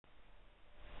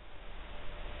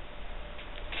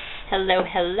Hello,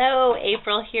 hello,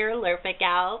 April here,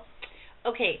 lirpagall.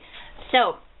 Okay,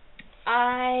 so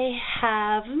I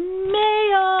have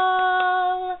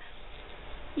mail.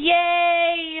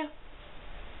 Yay!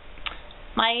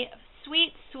 My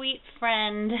sweet, sweet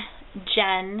friend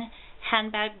Jen,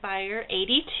 handbag buyer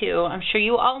 82. I'm sure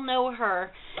you all know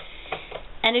her.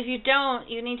 And if you don't,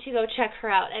 you need to go check her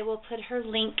out. I will put her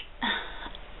link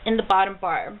in the bottom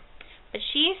bar. But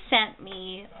she sent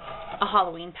me a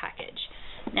Halloween package.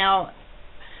 Now,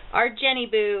 our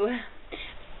JennyBoooooo,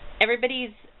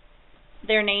 everybody's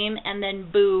their name and then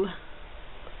boo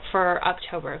for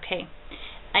October, okay?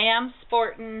 I am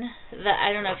sporting the,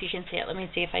 I don't know if you can see it. Let me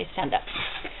see if I stand up.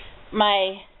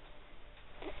 My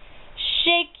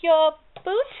Shake Your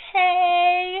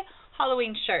Booty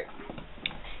Halloween shirt.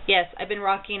 Yes, I've been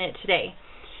rocking it today.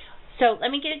 So let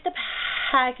me get the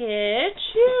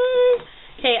package.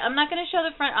 Okay, I'm not going to show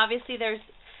the front. Obviously, there's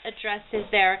addresses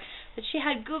there. But she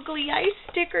had googly eye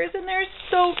stickers, and they're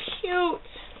so cute.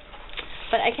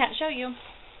 But I can't show you.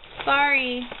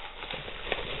 Sorry.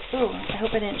 Ooh, I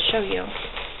hope I didn't show you.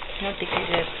 I don't think I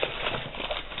did.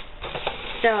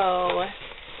 So,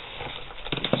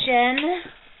 Jen.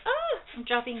 Oh, I'm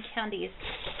dropping candies.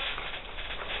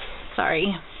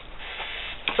 Sorry.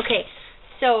 Okay,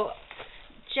 so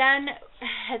Jen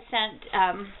had sent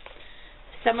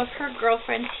some of her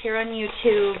girlfriends here on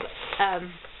YouTube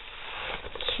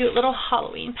cute little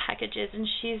Halloween packages, and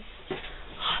she's,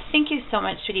 thank you so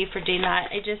much, sweetie, for doing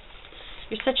that.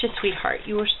 You're such a sweetheart.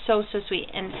 You were so, so sweet,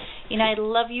 and you know, I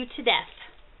love you to death.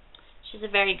 She's a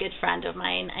very good friend of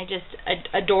mine. I just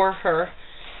adore her.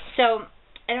 So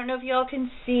I don't know if you all can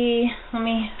see, let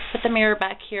me put the mirror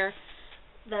back here,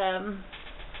 the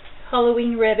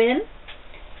Halloween ribbon.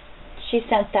 She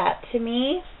sent that to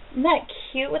me. Isn't that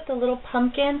cute with the little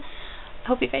pumpkin? I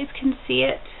hope you guys can see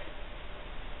it.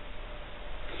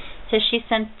 So she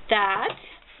sent that,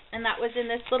 and that was in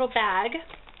this little bag.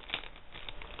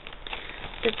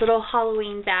 This little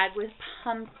Halloween bag with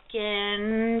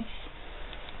pumpkins.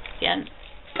 Again,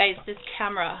 guys, this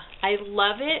camera, I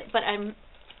love it, but I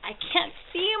can't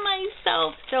see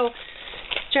myself, so it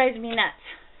drives me nuts.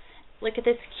 Look at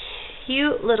this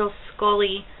cute little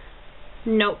Scully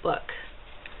notebook.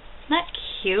 Isn't that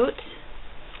cute?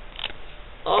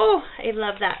 Oh, I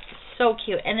love that. So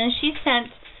cute. And then she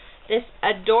sent this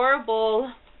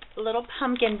adorable little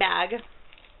pumpkin bag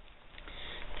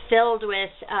filled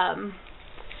with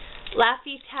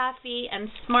Laffy Taffy and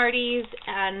Smarties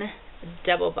and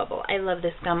Double Bubble. I love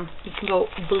this gum. You can go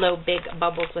blow big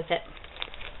bubbles with it.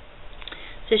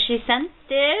 So she sent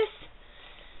this,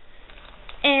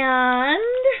 and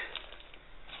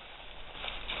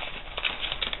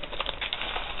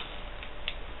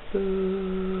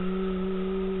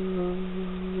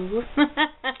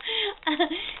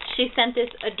she sent this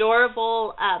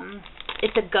adorable,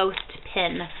 it's a ghost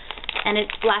pin, and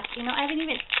it's black. You know, I haven't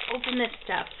even opened this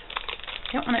stuff.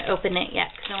 I don't want to open it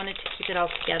yet because I wanted to keep it all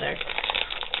together.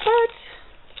 But,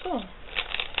 oh,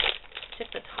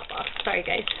 took the top off. Sorry,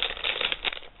 guys.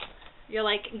 You're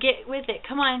like, get with it.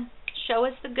 Come on. Show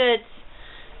us the goods.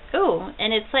 Oh,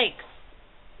 and it's like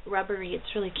rubbery.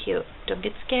 It's really cute. Don't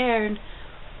get scared.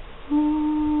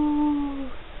 Ooh.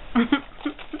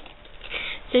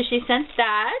 So she sent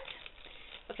that.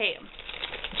 Okay,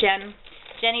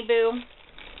 JennyBoooooo.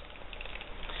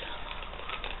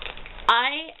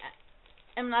 I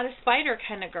am not a spider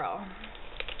kind of girl.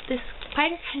 This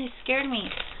spider kind of scared me.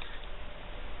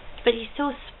 But he's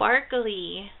so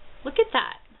sparkly. Look at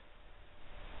that.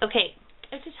 Okay,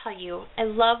 I have to tell you, I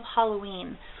love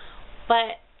Halloween.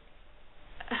 But,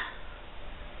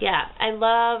 yeah, I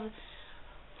love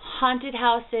haunted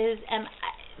houses, and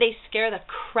they scare the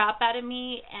crap out of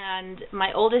me. And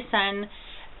my oldest son,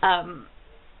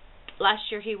 last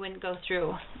year he wouldn't go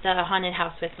through the haunted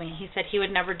house with me. He said he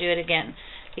would never do it again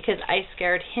because I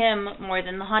scared him more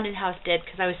than the haunted house did,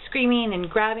 because I was screaming and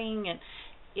grabbing, and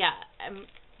yeah, I'm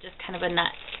just kind of a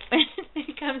nut when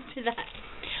it comes to that.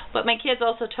 But my kids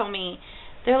also told me,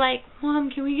 they're like, Mom,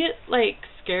 can we get like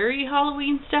scary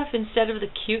Halloween stuff instead of the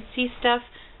cutesy stuff?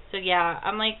 So yeah,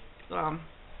 I'm like, well,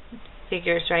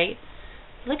 figures, right?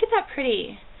 Look at that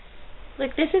pretty.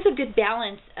 Like, this is a good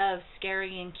balance of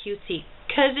scary and cutesy,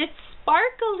 because it's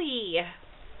sparkly.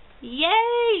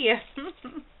 Yay!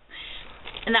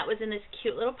 And that was in this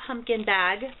cute little pumpkin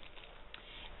bag.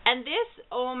 And this,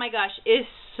 oh my gosh, is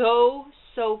so,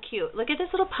 so cute. Look at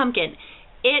this little pumpkin.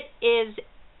 It is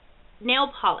nail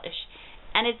polish,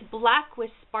 and it's black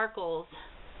with sparkles.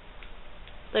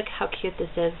 Look how cute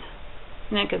this is.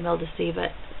 You're not going to be able to see,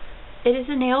 but it is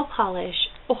a nail polish.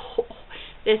 Oh,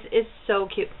 this is so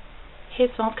cute. Hey,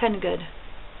 it smells kind of good.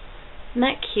 Isn't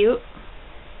that cute?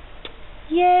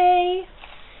 Yay!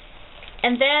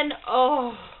 And then,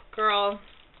 oh, girl,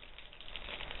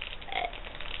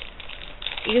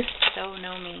 you so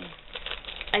know me.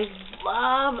 I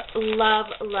love, love,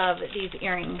 love these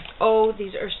earrings. Oh,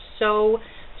 these are so,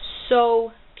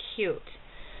 so cute.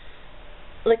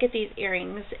 Look at these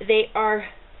earrings. They are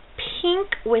pink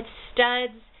with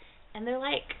studs, and they're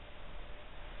like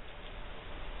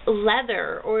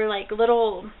leather or like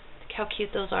little, look how cute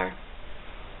those are.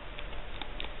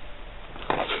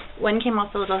 One came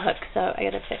off the little hook, so I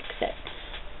gotta fix it.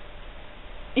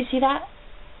 You see that?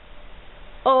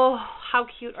 Oh, how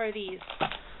cute are these?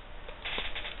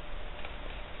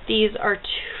 These are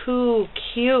too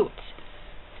cute.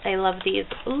 I love these.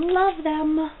 Love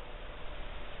them.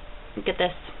 Look at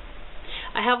this.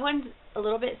 I have ones a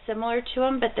little bit similar to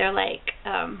them, but they're like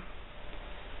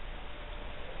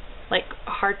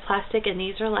hard plastic, and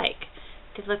these are like,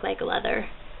 they look like leather.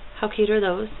 How cute are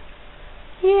those?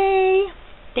 Yay!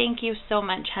 Thank you so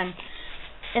much, hun.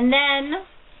 And then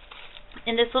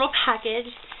in this little package,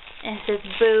 it says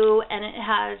Boo, and it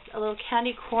has a little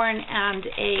candy corn and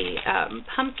a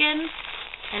pumpkin,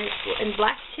 and it's in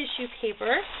black tissue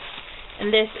paper.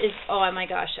 And this is, oh my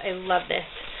gosh, I love this.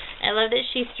 I love that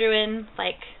she threw in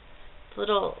like the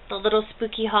little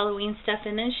spooky Halloween stuff,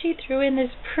 and then she threw in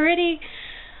this pretty,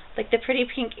 like the pretty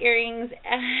pink earrings.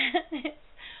 And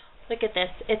look at this.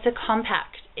 It's a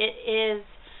compact. It is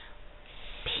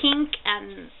pink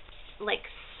and like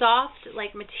soft,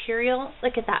 like material.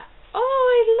 Look at that. Oh,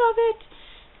 I love it.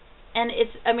 And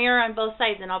it's a mirror on both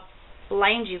sides, and I'll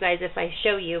blind you guys if I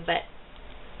show you, but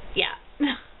yeah.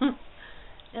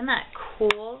 Isn't that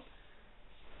cool?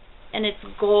 And it's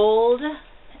gold,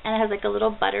 and it has like a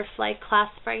little butterfly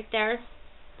clasp right there.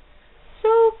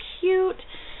 So cute.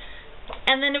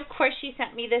 And then of course she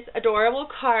sent me this adorable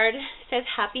card. It says,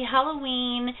 Happy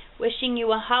Halloween, wishing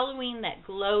you a Halloween that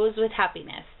glows with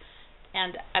happiness.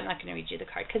 And I'm not going to read you the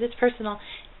card because it's personal.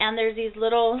 And there's these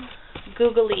little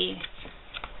googly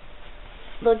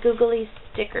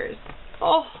stickers.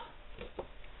 Oh,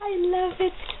 I love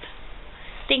it.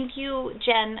 Thank you,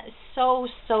 Jen, so,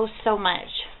 so, so much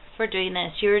for doing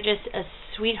this. You're just a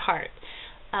sweetheart.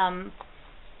 I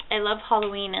love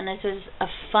Halloween, and this is a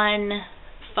fun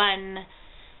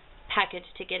package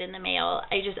to get in the mail.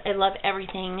 I love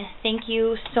everything. Thank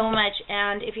you so much.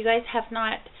 And if you guys have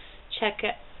not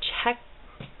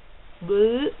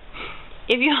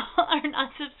if you are not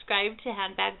subscribed to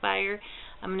Handbag Buyer,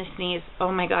 I'm gonna sneeze.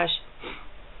 Oh my gosh.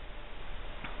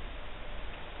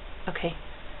 Okay.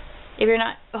 If you're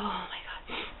not, oh my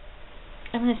god,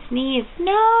 I'm gonna sneeze.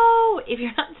 No! If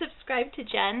you're not subscribed to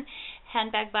Jen,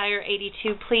 Handbag Buyer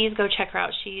 82, please go check her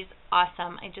out. She's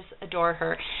awesome. I just adore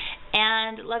her.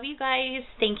 And love you guys.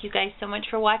 Thank you guys so much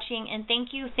for watching. And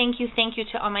thank you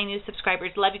to all my new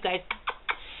subscribers. Love you guys.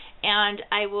 And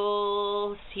I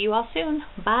will see you all soon.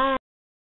 Bye.